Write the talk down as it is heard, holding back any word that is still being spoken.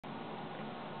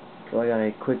So I got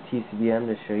a quick TCBM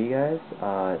to show you guys.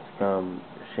 It's from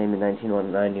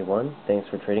Shaymin1991. Thanks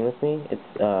for trading with me.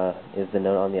 Is the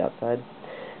note on the outside.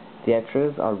 The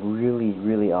extras are really,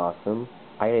 really awesome.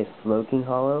 I got a Smoking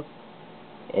Hollow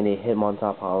and a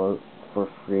Hitmontop Hollow for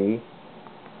free.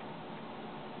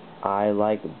 I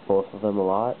like both of them a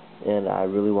lot, and I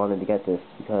really wanted to get this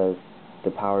because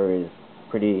the power is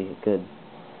pretty good.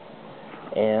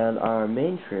 And our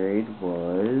main trade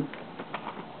was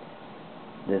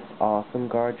this awesome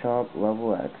Garchomp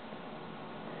level X.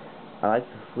 I like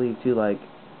the sleeve too, like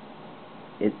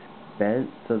it's bent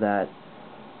so that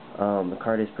the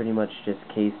card is pretty much just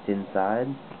cased inside.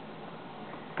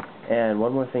 And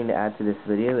one more thing to add to this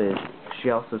video is she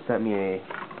also sent me a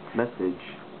message,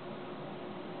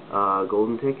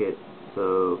 golden ticket.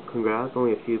 So congrats,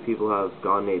 only a few people have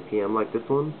gotten a PM like this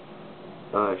one.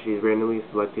 She's randomly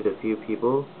selected a few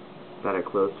people that are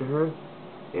close to her,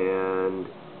 and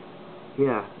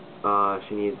yeah,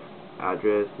 she needs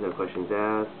address, no questions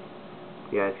asked.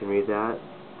 You guys can read that.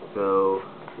 So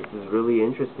this is really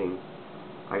interesting.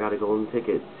 I got a golden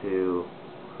ticket to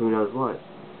who knows what,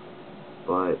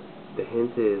 but the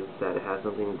hint is that it has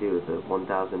something to do with the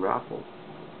 1,000 raffle.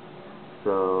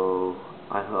 So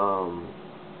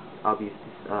I'll be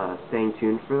staying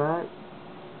tuned for that.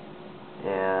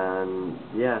 And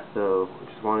yeah, so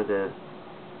just wanted to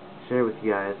share with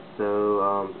you guys.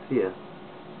 So see ya.